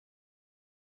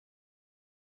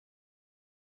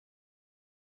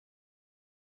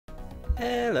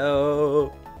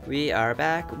Hello! We are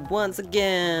back once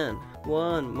again!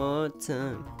 One more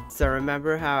time. So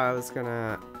remember how I was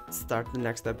gonna start the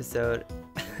next episode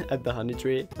at the honey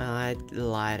tree? Well, I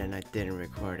lied and I didn't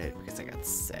record it because I got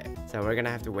sick. So we're gonna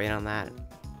have to wait on that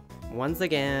once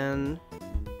again.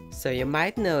 So you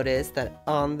might notice that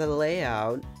on the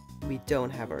layout, we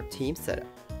don't have our team set up.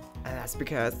 And that's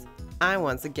because I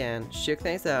once again shook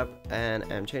things up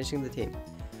and am changing the team.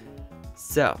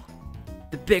 So,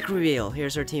 the big reveal.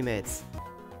 Here's our teammates.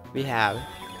 We have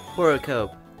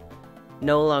Horocope,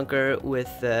 no longer with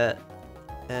the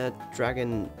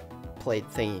dragon plate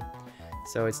thingy.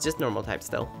 So it's just normal type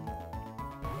still.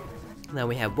 Then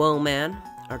we have Woman,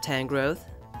 our Tangrowth.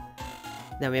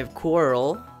 Then we have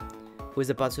Coral, who is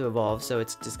about to evolve, so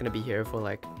it's just gonna be here for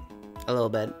like a little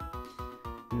bit.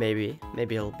 Maybe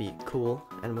it'll be cool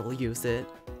and we'll use it.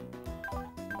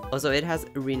 Also, it has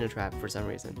Arena Trap for some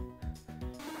reason.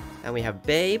 And we have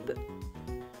Babe,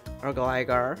 our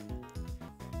Gligar.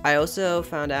 I also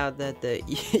found out that the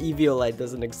Eviolite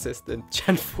doesn't exist in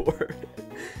Gen 4.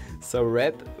 So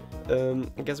rip. I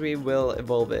guess we will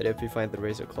evolve it if we find the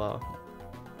Razor Claw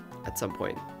at some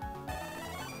point.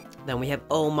 Then we have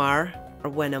Omar,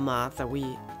 our Venomoth that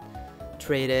we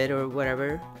traded or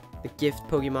whatever. The gift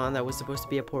Pokemon that was supposed to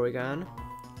be a Porygon.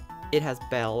 It has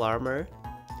Bell Armor,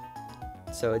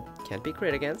 so it can't be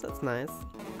crit against, that's nice.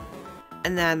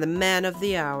 And then the man of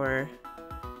the hour,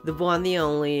 the one, the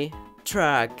only,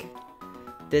 Truck.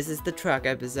 This is the Truck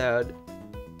episode.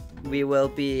 We will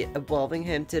be evolving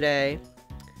him today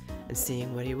and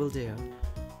seeing what he will do.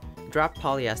 Drop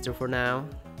Polyester for now,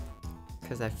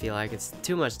 because I feel like it's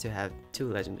too much to have two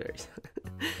legendaries.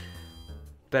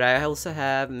 But I also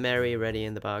have Mary ready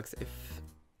in the box if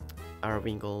our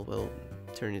Wingull will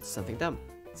turn into something dumb.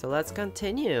 So let's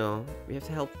continue. We have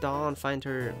to help Dawn find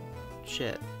her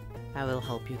shit. I will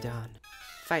help you, Dawn.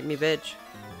 Fight me, bitch.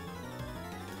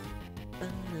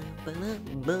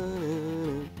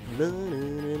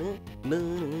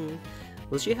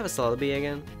 Will she have a Celebi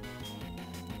again?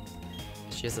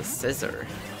 She has a Scissor.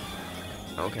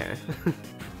 Okay.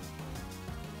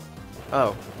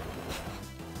 Oh.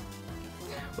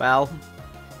 Well,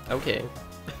 okay.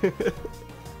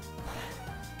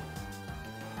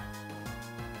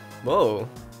 Whoa,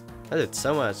 that did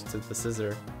so much to the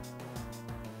Scissor.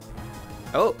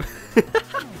 Oh!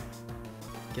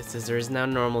 Guess Scissor is now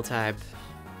normal type.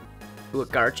 Ooh, a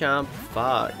Garchomp?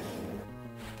 Fuck.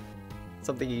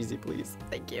 Something easy, please.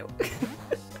 Thank you.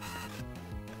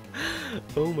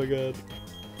 Oh my god.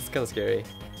 It's kind of scary.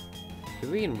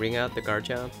 Maybe we can ring out the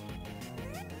Garchomp.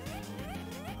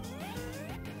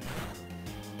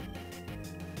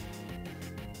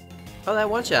 Oh, that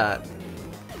one shot!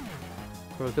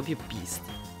 Bro, go be a beast.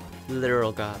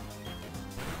 Literal god.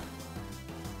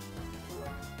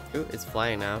 Ooh, it's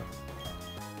flying now.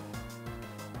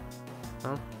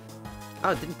 Oh.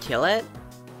 Oh, it didn't kill it?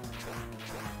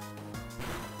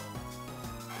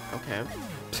 Okay.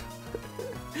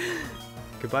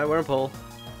 Goodbye, Wormpole.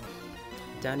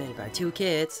 Donated by 2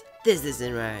 kids. This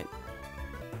isn't right.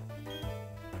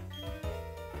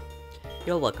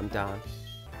 You're welcome, Dawn.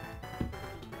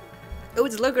 Oh,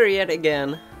 it's Looker yet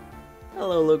again.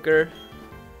 Hello, Looker.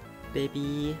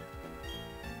 Baby.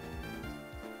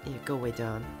 Yeah, go away,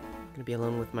 Dawn. I'm gonna be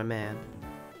alone with my man.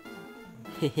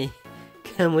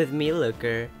 Come with me,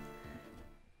 Looker.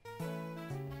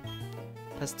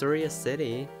 Pastoria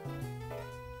City.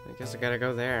 I guess I gotta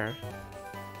go there.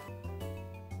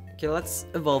 Okay, let's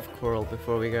evolve Coral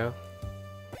before we go.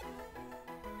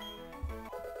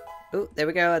 Oh, there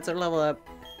we go. That's our level up.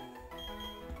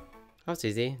 Oh, it's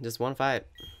easy. Just one fight.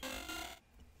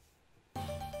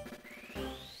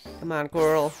 Come on,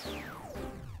 Coral.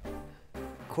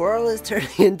 Coral is turning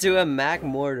into a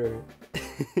Magmortar.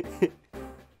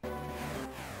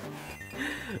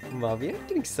 Wow, we're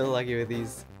getting so lucky with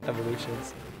these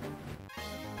evolutions.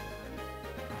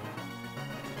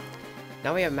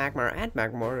 Now we have Magmar and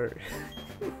Magmortar.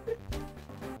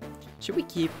 Should we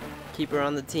keep her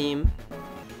on the team?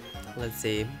 Let's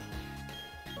see.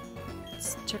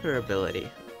 Let's check her ability.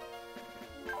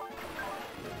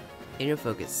 Inner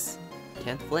focus.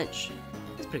 Can't flinch.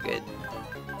 That's pretty good.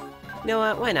 You know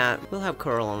what? Why not? We'll have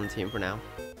Coral on the team for now.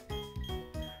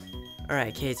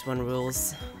 Alright, KH1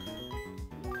 rules.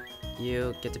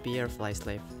 You get to be our fly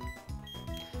slave.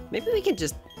 Maybe we can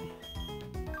just...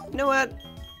 You know what?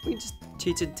 We can just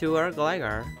teach it to our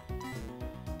Gligar.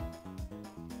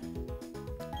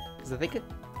 Because I think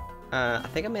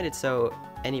I made it so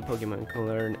any Pokemon can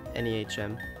learn any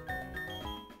HM.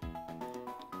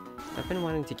 I've been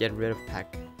wanting to get rid of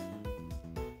Peck.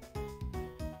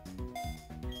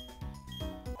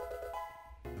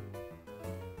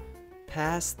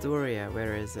 Pastoria,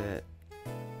 where is it?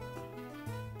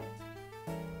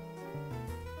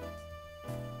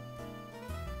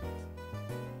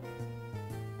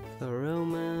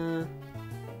 Aroma,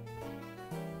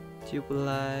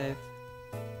 Jubilife,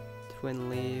 Twin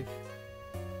Leaf.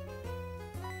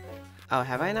 Oh,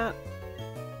 have I not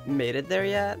made it there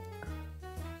yet?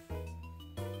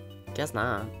 Guess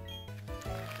not.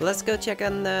 Let's go check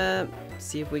on the...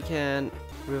 see if we can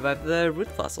revive the root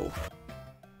fossil.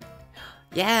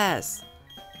 Yes!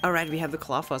 Alright, we have the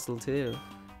claw fossil too.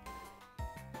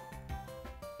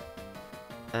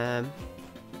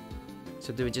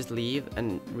 So do we just leave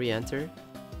and re-enter?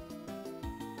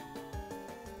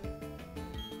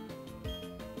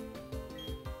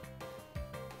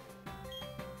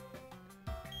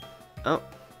 Oh,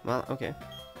 well, okay.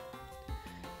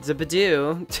 It's a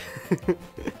Badoo.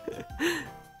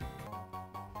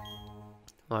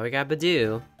 Well, we got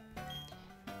Badoo.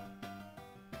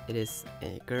 It is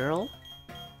a girl.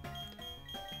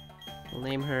 We'll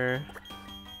name her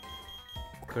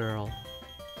Girl.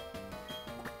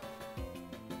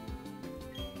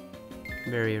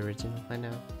 Very original, I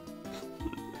know.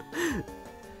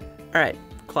 Alright,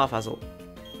 claw fossil.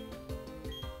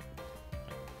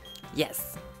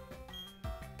 Yes!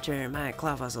 Turn my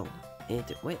claw fossil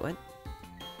into... wait, what?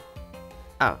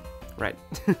 Oh, right.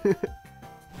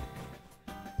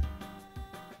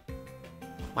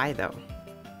 Why though?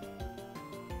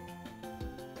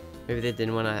 Maybe they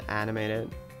didn't want to animate it.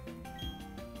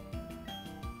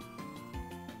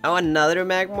 Oh, another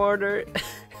Magmortar?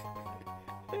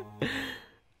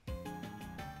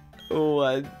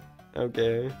 What?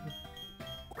 Okay.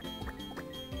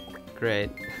 Great.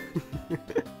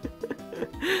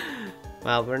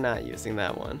 Well, we're not using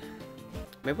that one.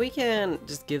 Maybe we can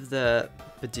just give the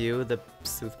Badoo the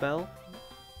Sooth Bell?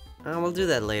 We'll do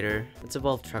that later. Let's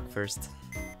evolve Truck first.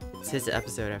 It's his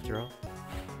episode after all.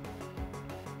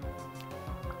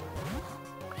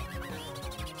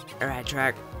 Alright,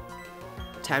 Truck.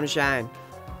 Time to shine.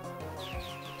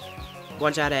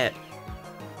 One shot it.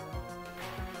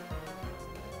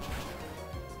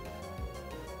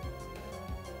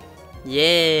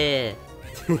 Yeah!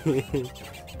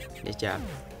 Nice job.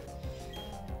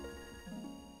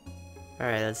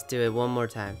 Alright, let's do it one more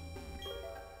time.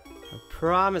 I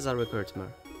promise I'll record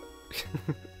tomorrow.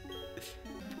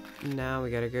 Now we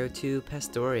gotta go to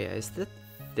Pastoria. Is that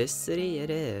this city?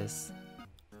 It is.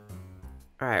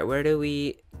 Alright, where do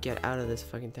we get out of this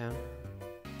fucking town?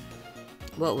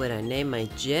 What would I name my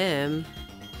gym?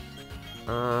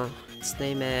 Let's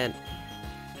name it...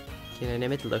 can I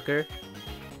name it Looker?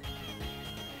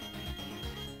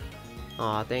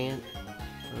 Aw, dang it.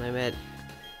 I'll name it...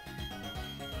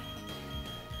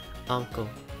 Uncle.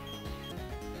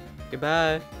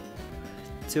 Goodbye.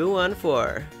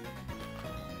 214.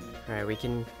 Alright, we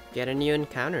can get a new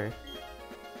encounter.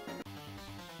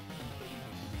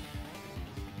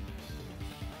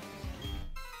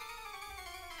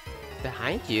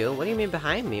 Behind you? What do you mean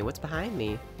behind me? What's behind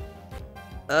me?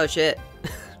 Oh shit.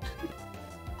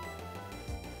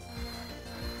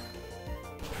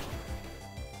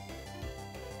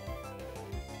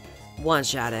 One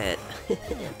shot it.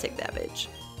 Take that bitch.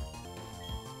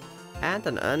 And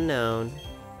an unknown.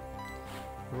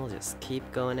 We'll just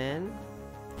keep going in.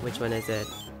 Which one is it?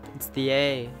 It's the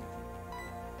A.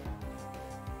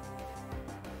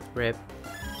 Rip.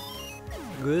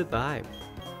 Goodbye.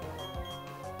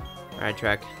 Alright,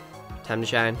 Truck. Time to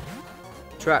shine.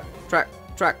 Truck, Truck,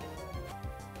 Truck.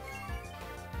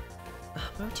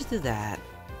 Why would you do that?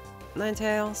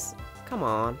 Ninetales? Come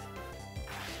on.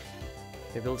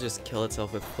 Maybe it'll just kill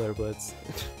itself with Flare Blitz.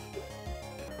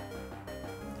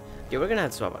 Okay, we're gonna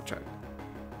have to swap out Truck.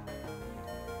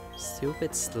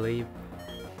 Stupid sleep.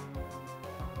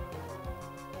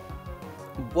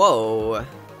 Whoa!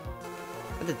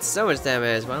 That did so much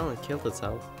damage. Well, it killed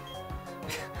itself.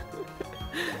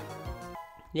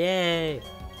 Yay!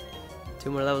 2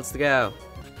 more levels to go.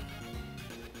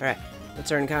 Alright,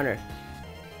 what's our encounter?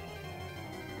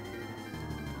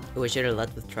 Oh, I should have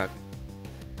led with Truck.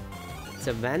 It's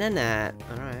a Venonat.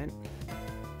 Alright.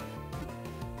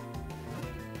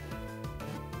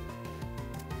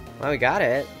 Well, we got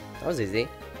it. That was easy.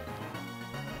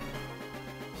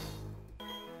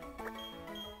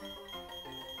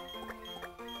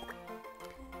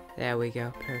 There we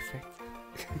go. Perfect.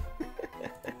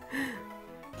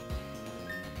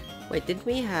 Wait, didn't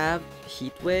we have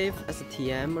Heat Wave as a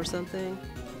TM or something?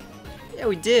 Yeah,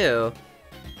 we do.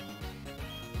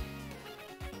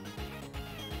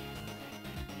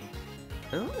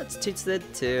 Oh, let's teach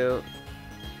that too.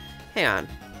 Hang on.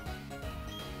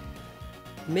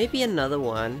 Maybe another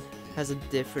one has a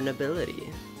different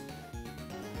ability.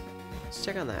 Let's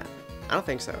check on that. I don't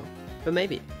think so, but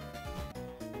maybe.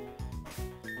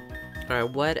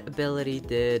 Alright, what ability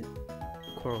did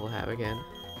Coral have again?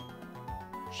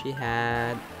 She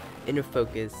had inner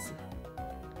focus.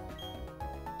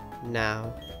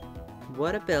 Now,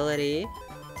 what ability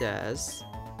does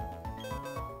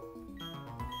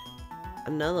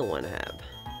another one have?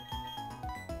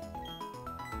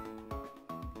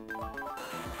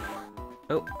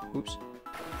 Oh, oops.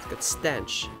 It's got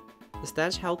stench. The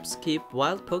stench helps keep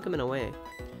wild Pokemon away.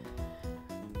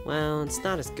 Well, it's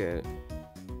not as good.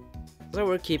 So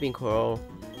we're keeping Coral.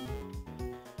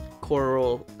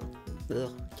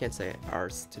 Ugh, can't say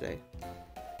ours today.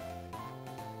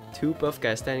 Two buff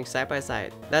guys standing side by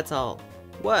side. That's all.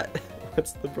 What?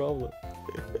 What's the problem?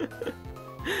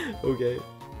 Okay.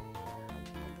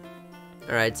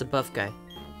 Alright, it's a buff guy.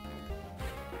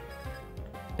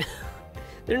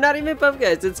 They're not even buff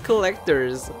guys, it's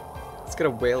collectors. It's got a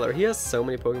whaler. He has so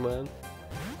many Pokemon.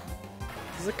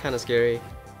 This is kind of scary.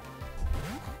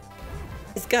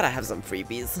 He's gotta have some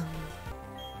freebies.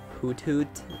 Hoot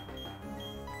hoot.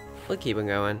 We'll keep on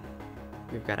going.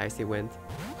 We've got Icy Wind.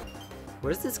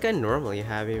 What does this guy normally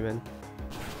have even?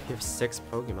 You have 6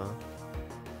 Pokemon.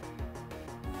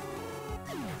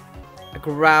 A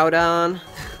Groudon.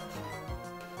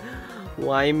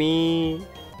 Why me?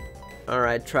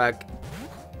 Alright, Truck.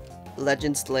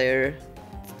 Legend Slayer.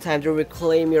 It's time to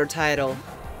reclaim your title.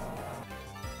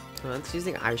 Oh, it's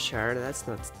using Ice Shard. That's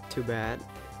not too bad.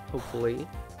 Hopefully.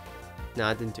 No,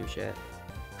 it didn't do shit.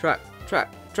 Truck.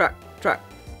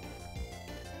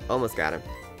 Almost got him.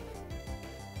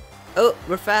 Oh,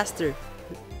 we're faster.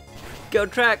 Go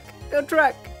Truck.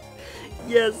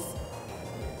 Yes.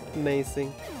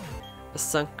 Amazing. A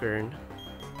Sunkern.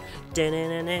 The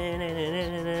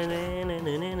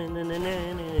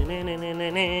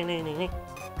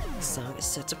song is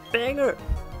such a banger.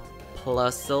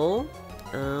 Plusle.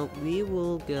 We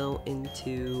will go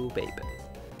into Babe.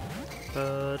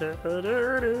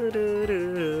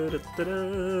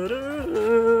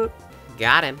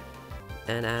 Got him.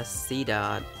 And a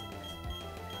C-Dot.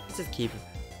 Let's just keep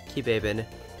Babe.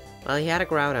 Well, he had a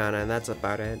Groudon and that's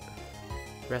about it.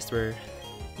 Rest were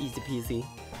easy peasy.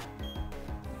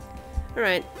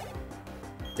 Alright.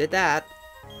 Did that.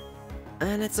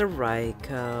 And it's a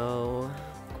Raikou.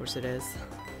 Of course it is.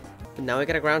 But now we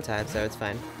got a ground type, so it's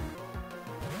fine.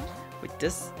 Wait,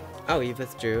 this... Oh, he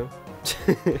withdrew.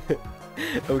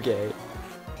 Okay.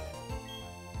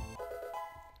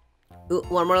 Ooh,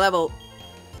 one more level.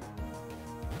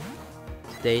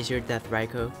 Today's your death,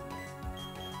 Raikou.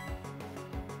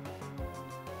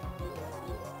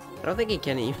 I don't think he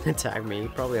can even attack me. He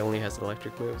probably only has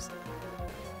electric moves.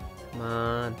 Come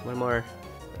on, one more.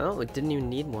 Oh, it didn't even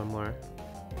need one more.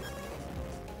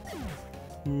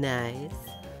 Nice.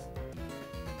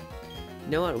 You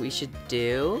know what we should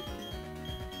do?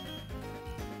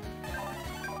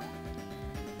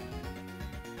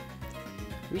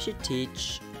 We should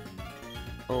teach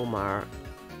Omar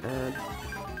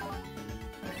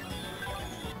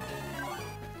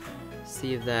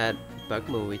see if that bug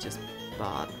move we just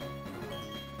bought.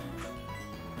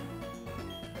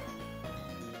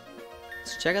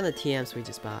 Let's check on the TMs we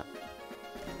just bought.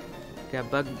 Got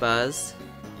Bug Buzz,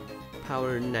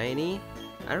 Power 90.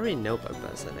 I already know Bug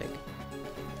Buzz, I think.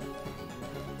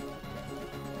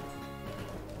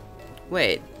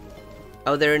 Wait.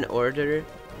 Oh, they're in order?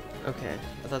 Okay.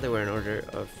 I thought they were in order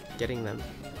of getting them.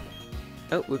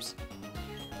 Oh, whoops.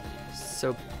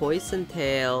 So, Poison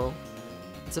Tail.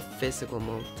 It's a physical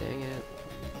move, dang it.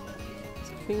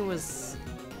 So I think it was...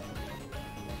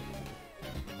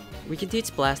 We can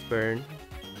teach Blast Burn.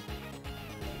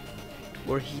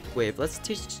 Or Heat Wave. Let's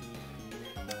teach...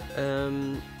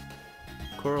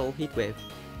 Coral Heat Wave.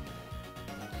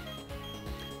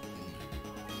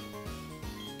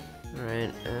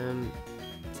 Alright,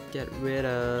 let's get rid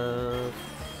of...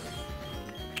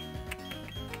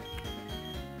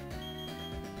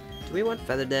 Do we want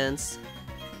Feather Dance?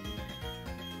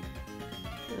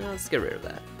 Let's get rid of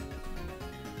that.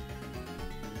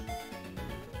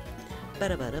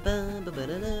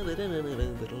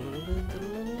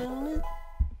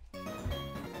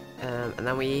 And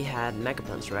then we had Mega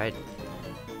Punch, right?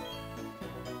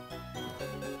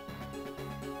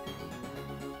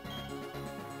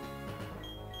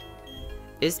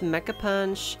 Is Mega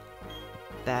Punch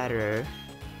better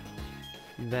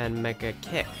than Mega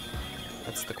Kick?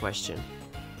 That's the question.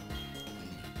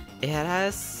 It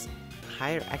has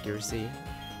higher accuracy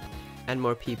and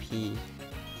more PP.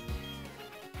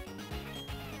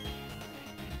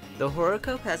 The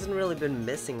Horoscope hasn't really been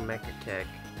missing Mega Kick,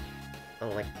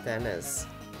 unlike Dennis.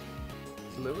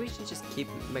 So maybe we should just keep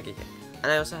Mega Kick.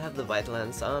 And I also have the Vital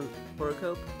Lens on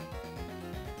Horocope.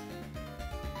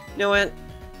 You know what?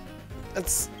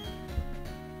 Let's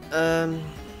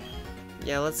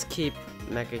yeah, let's keep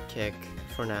Mega Kick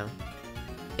for now.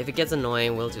 If it gets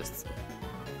annoying, we'll just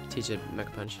teach it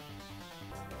Mega Punch.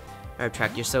 Alright,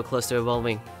 Track, you're so close to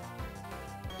evolving.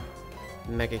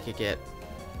 Mega Kick it.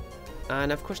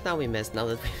 And of course now we missed, now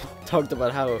that we've talked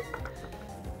about how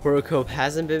Horocope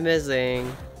hasn't been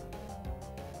missing.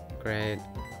 Great.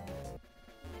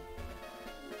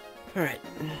 Alright.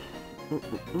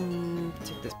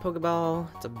 Take this Pokeball.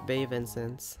 It's a Bay of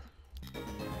Incense.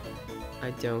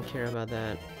 I don't care about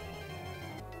that.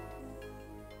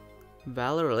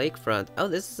 Valor Lakefront. Oh,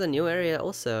 this is a new area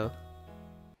also.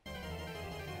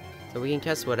 So we can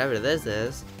catch whatever this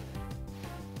is.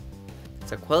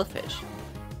 It's a Quillfish.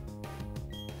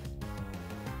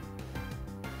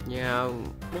 Yeah,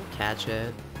 we'll catch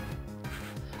it.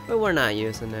 But we're not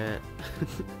using it.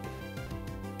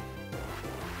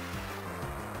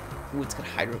 Ooh, it's got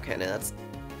Hydro Cannon. That's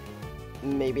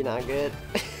maybe not good.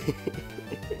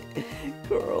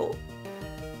 Girl.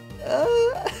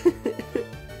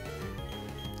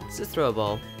 Let's just throw a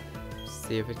ball.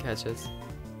 See if it catches.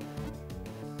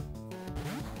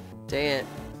 Dang it.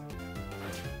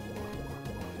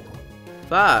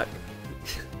 Fuck.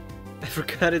 I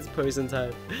forgot it's poison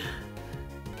type.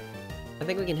 I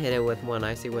think we can hit it with one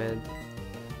Icy Wind.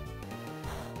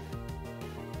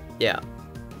 Yeah,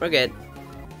 we're good.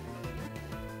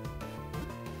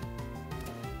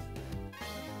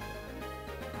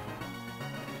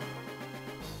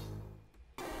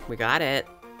 We got it.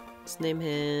 Let's name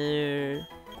her.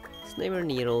 Let's name her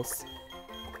Needles.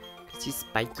 Cause she's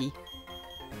spiky.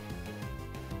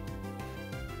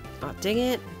 Oh, dang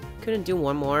it! Couldn't do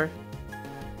one more.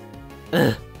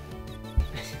 Ugh.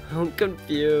 I'm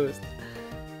confused.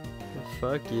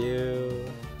 Fuck you.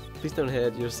 Please don't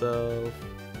hit yourself.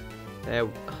 Hey,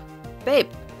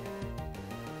 babe!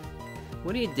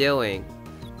 What are you doing?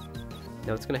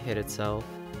 No, it's gonna hit itself.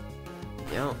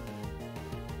 Yo.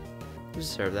 You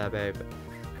deserve that, babe.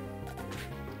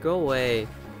 Go away.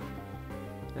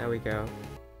 There we go.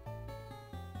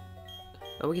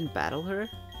 Oh, we can battle her?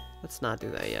 Let's not do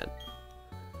that yet.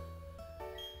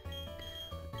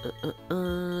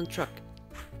 Truck.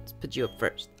 Let's put you up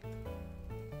first.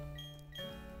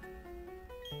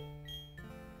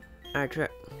 Alright,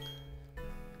 Truck.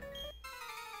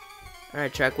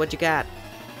 Alright, Truck, what you got?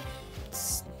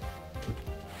 Let's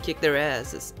kick their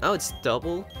asses. Oh, it's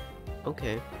double?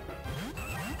 Okay.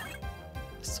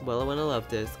 Swallow and a Love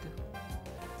Disc.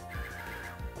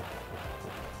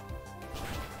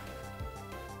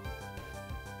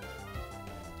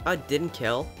 Oh, it didn't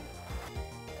kill.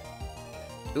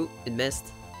 Ooh, it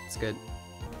missed. It's good.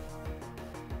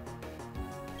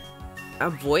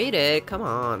 Avoid it, come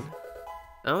on.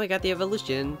 Oh, we got the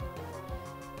evolution.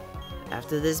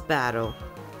 After this battle,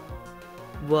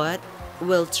 what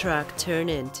will Truck turn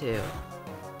into?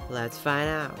 Let's find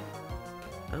out.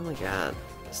 Oh my god.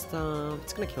 Stop.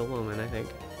 It's gonna kill Woman, I think.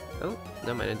 Oh,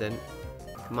 no mind, it didn't.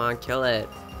 Come on, kill it.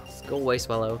 Let's go away,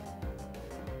 Swallow.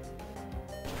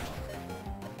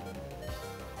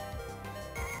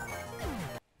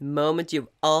 The moment you've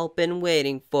all been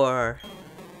waiting for.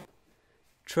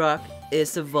 Truck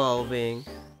is evolving.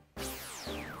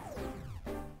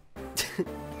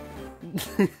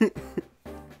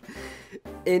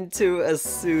 Into a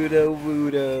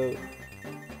Sudowoodo.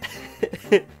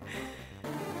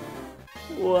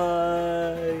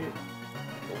 Why?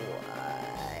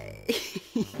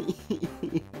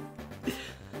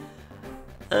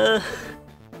 Why?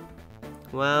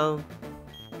 Well,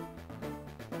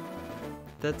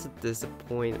 that's a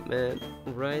disappointment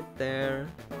right there.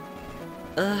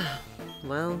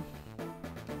 Well,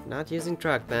 not using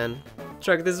Truck then.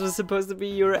 Truck, this was supposed to be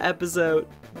your episode.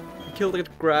 You killed a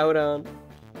Groudon.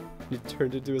 You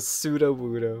turned into a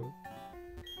Sudowoodo.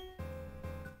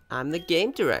 I'm the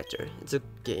game director. It's a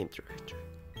game director.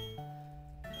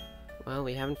 Well,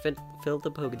 we haven't filled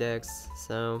the Pokédex,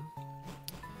 so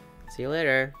see you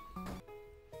later.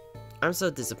 I'm so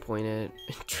disappointed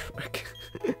in Truck.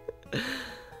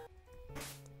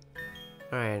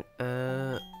 Alright,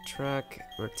 Truck,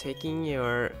 we're taking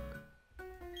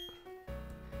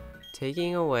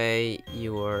away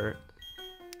your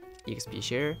EXP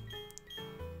share,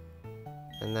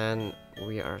 and then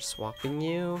we are swapping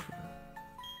you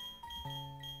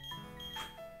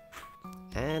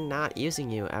and not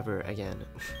using you ever again.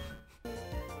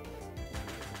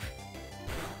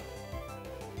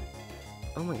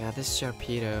 Oh my god, this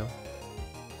Sharpedo.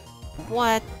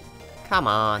 What? Come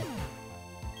on.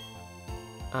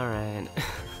 Alright.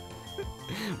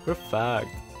 We're fucked.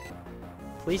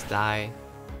 Please die.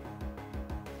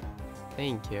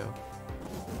 Thank you.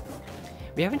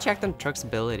 We haven't checked on Truck's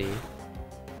ability.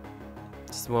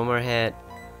 Just one more hit.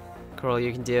 Coral,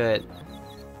 you can do it.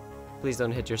 Please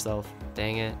don't hit yourself.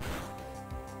 Dang it.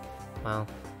 Wow.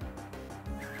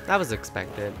 That was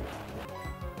expected.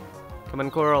 Come on,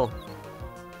 Coral.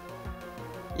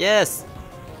 Yes!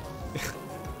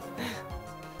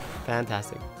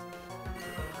 Fantastic.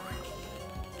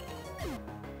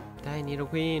 I need a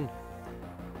queen.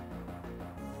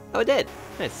 Oh, it did.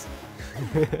 Nice.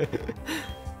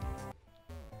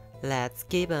 Let's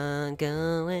keep on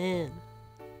going.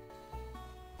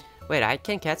 Wait, I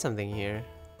can catch something here.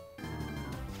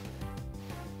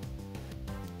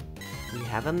 We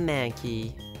have a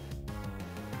Mankey.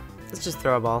 Let's just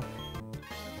throw a ball.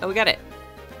 Oh, we got it.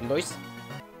 Nice.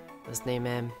 Let's name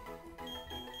him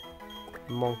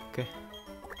Monkey.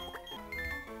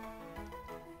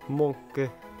 Monkey.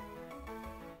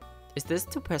 Is this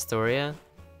to Pastoria?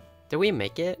 Did we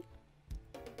make it?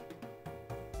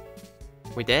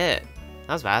 We did.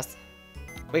 That was fast.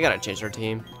 We gotta change our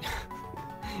team.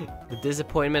 The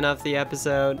disappointment of the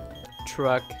episode.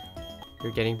 Truck.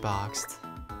 You're getting boxed.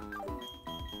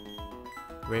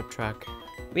 Rape Truck.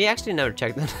 We actually never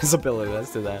checked on his ability.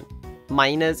 Let's do that.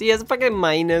 Minus. He has a fucking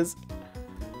minus.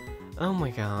 Oh my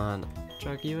god.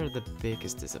 Truck, you are the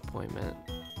biggest disappointment.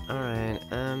 Alright,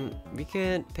 we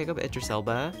could pick up Idris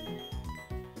Elba.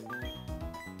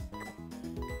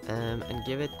 And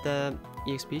give it the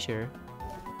EXP share.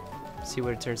 See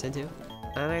what it turns into.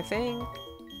 And I think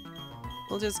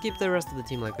we'll just keep the rest of the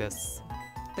team like this.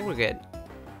 I think we're good.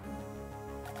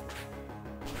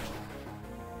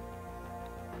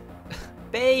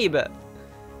 Babe!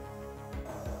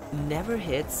 Never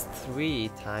hits 3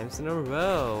 times in a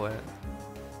row.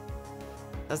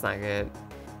 That's not good.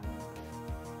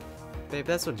 Babe,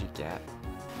 that's what you get.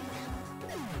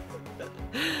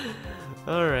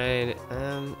 Alright,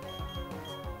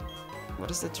 what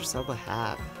does Idris Elba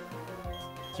have?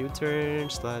 U-turn,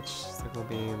 sludge, signal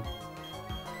beam.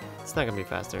 It's not gonna be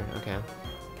faster, okay.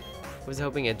 I was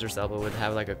hoping Idris Elba would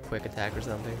have like a quick attack or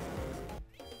something.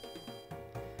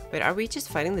 Wait, are we just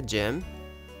fighting the gym?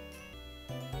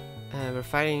 We're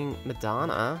fighting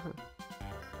Madonna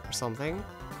or something.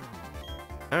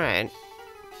 Alright,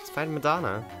 let's fight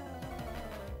Madonna.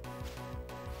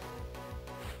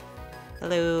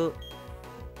 Hello.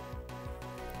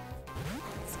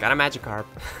 It's got a Magikarp.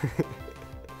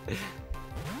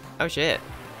 Oh shit.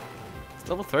 It's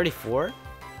level 34?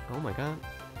 Oh my god.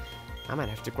 I might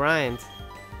have to grind.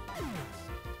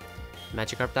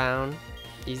 Magikarp down.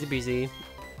 Easy peasy.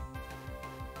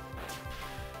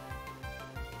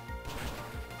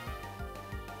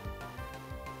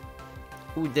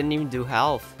 Ooh, didn't even do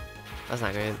health. That's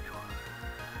not good.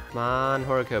 Come on,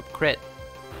 Horoscope. Crit.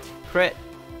 Crit.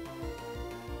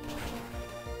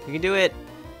 You can do it.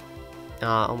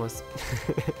 Ah, almost.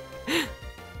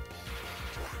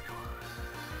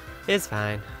 It's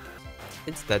fine.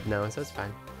 It's dead now, so it's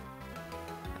fine.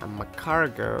 I'm a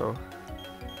cargo.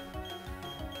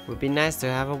 Would be nice to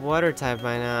have a water type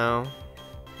by now.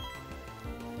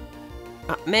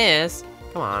 Miss!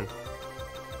 Come on.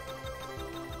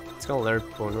 It's gonna learn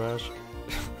Bone Rush.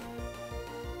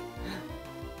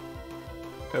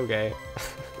 Okay.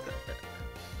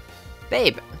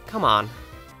 Babe, come on.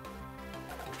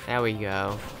 There we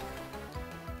go.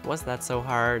 Was that so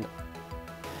hard?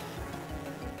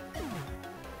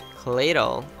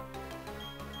 Cladle.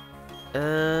 We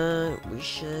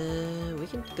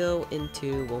can go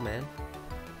into Woman.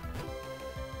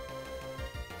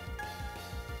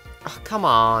 Oh, come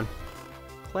on.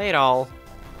 Cladle.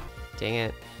 Dang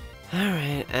it.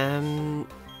 Alright,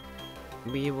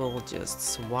 we will just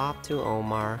swap to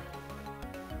Omar.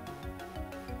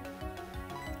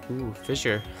 Ooh,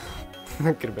 Fisher.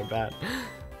 That could have been bad.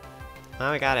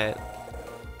 Oh, we got it.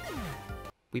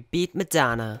 We beat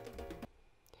Madonna.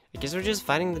 I guess we're just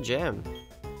fighting the gym.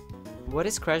 What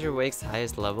is Crasher Wake's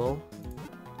highest level?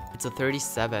 It's a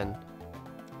 37.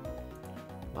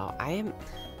 Wow,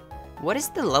 what is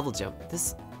the level jump?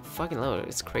 This fucking level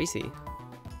is crazy.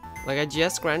 Like, I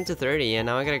just grinded to 30 and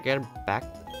now I gotta get back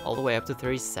all the way up to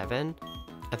 37.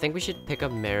 I think we should pick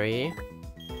up Mary.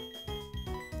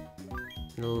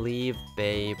 And leave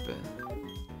Babe.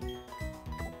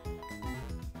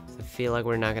 I feel like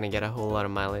we're not gonna get a whole lot of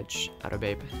mileage out of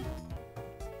Babe.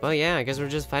 Well, yeah, I guess we're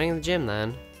just fighting the gym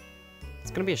then.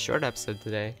 It's gonna be a short episode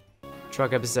today.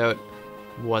 Truck episode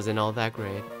wasn't all that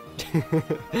great.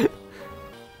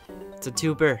 It's a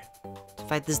tuber.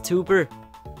 Fight this tuber.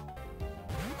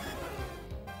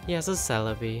 He has a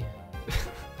Celebi.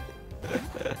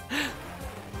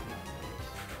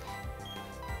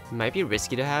 Might be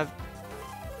risky to have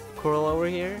Coral over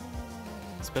here.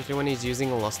 Especially when he's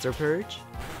using a Luster Purge.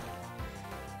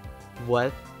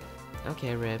 What?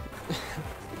 Okay, rip.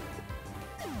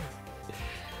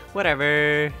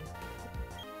 Whatever.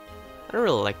 I don't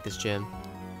really like this gym.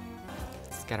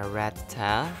 It's got a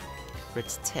Rattata.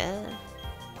 Rattata.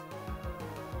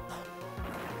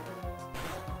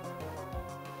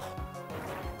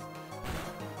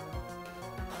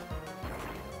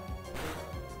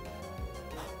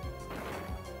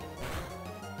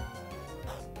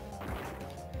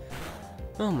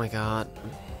 Oh my god.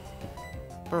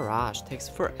 Barrage takes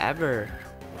forever.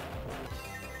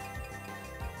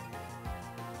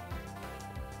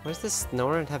 Where's this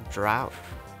Snorunt have drought?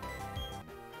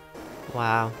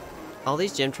 Wow. All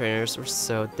these gym trainers were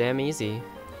so damn easy.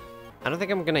 I don't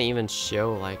think I'm gonna even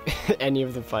show like any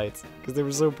of the fights because they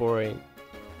were so boring.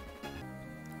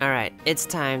 Alright, it's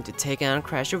time to take on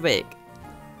Crash Your Wig.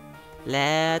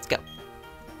 Let's go.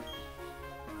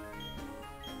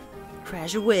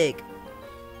 Crash Your Wig.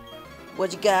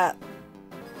 What you got?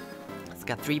 It's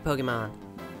got 3 Pokemon.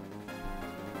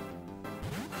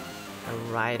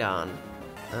 Right on.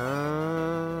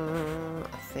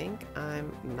 I think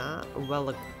I'm not well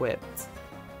equipped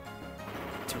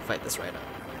to fight this right on.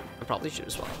 I probably should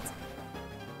have swapped.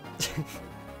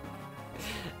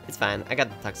 It's fine. I got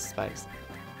the Toxic Spikes.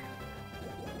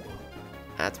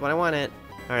 That's what I wanted.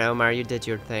 Alright, Omar, you did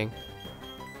your thing.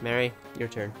 Mary, your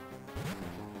turn.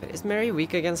 Wait, is Mary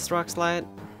weak against Rock Slide?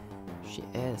 She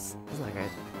is. Isn't that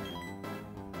good?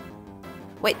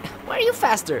 Wait, why are you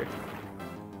faster?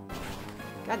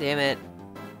 God damn it.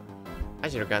 I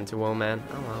should have gone to Woe Man.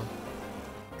 Oh well.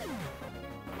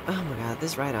 Oh my god,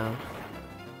 this Rhydon.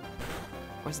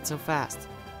 Why is it so fast?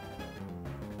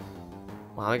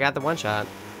 Well, I got the one shot.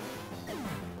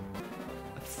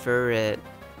 A Furret.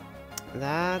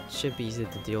 That should be easy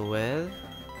to deal with.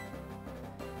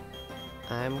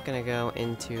 I'm gonna go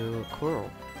into Coral.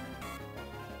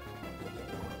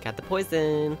 Got the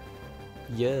poison.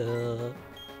 Yeah.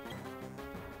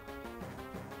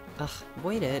 Ugh,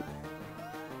 wait it.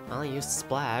 I'll use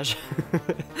Splash.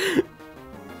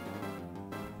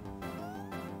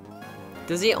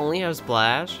 Does he only have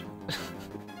Splash?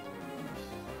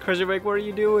 Cruiserback, what are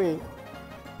you doing?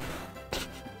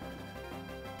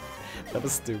 That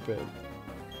was stupid.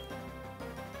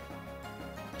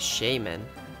 Shaman.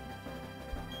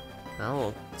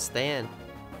 I'll stand.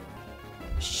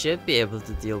 Should be able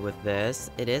to deal with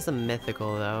this. It is a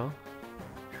mythical though.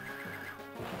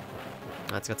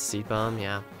 Oh, it's got the Seed Bomb,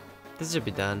 yeah. This should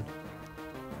be done.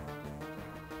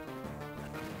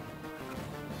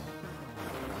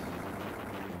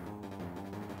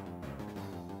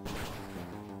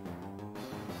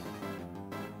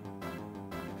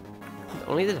 It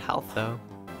only did health though.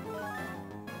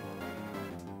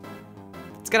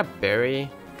 It's got a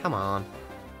berry. Come on.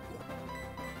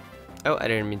 Oh, I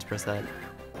didn't mean to press that.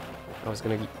 I was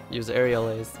gonna use Aerial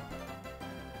Ace.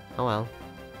 Oh well.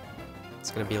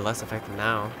 It's gonna be less effective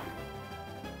now.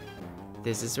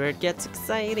 This is where it gets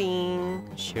exciting.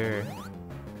 Sure.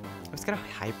 Oh, it's got a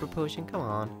Hyper Potion. Come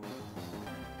on.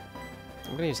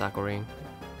 I'm gonna use Aqua Ring.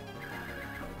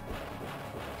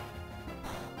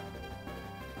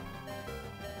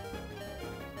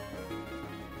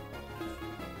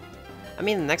 I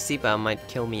mean, the next Seed Bomb might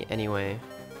kill me anyway.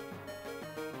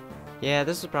 Yeah,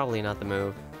 this was probably not the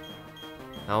move.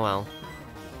 Oh well.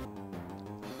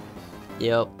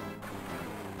 Yep.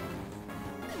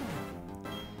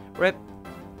 Rip.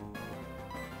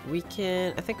 We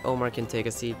can... I think Omar can take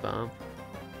a Seed Bomb.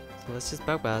 So let's just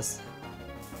Bug Buzz.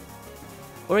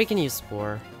 Or he can use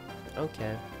Spore.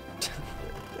 Okay.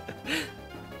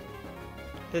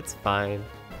 It's fine.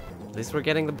 At least we're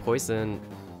getting the poison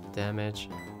damage.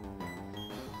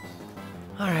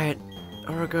 Alright.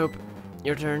 Orogope,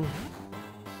 your turn.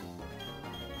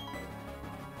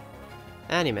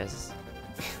 And he misses.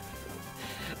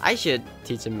 I should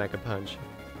teach him Mega Punch.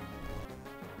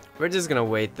 We're just gonna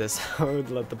wait this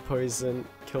out, let the poison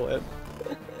kill it.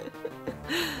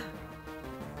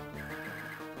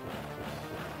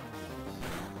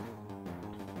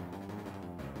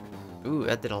 Ooh,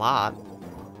 that did a lot.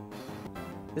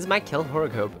 This might kill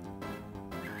Orogope.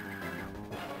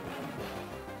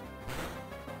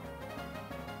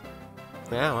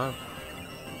 Yeah, well.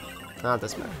 Not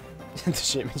this man. The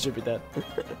shaman should be dead.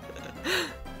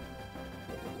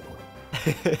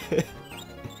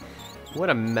 What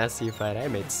a messy fight. I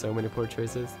made so many poor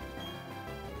choices.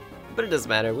 But it doesn't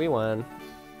matter, we won.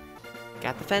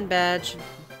 Got the Fen badge.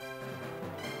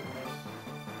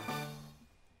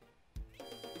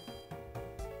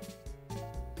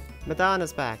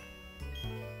 Madonna's back.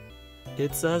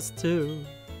 It's us too.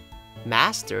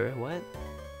 Master? What?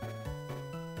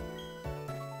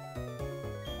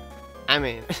 I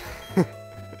mean,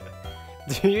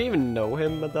 do you even know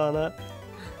him, Madonna?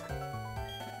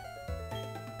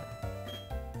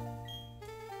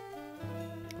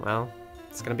 Well,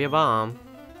 it's gonna be a bomb.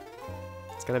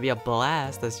 It's gonna be a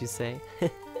blast, as you say.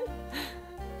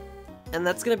 And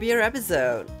that's gonna be our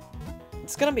episode.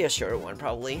 It's gonna be a short one,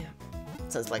 probably,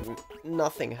 since like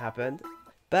nothing happened.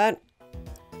 But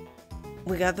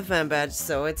we got the fan badge,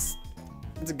 so it's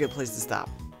a good place to stop.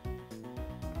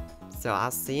 So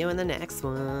I'll see you in the next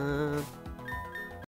one.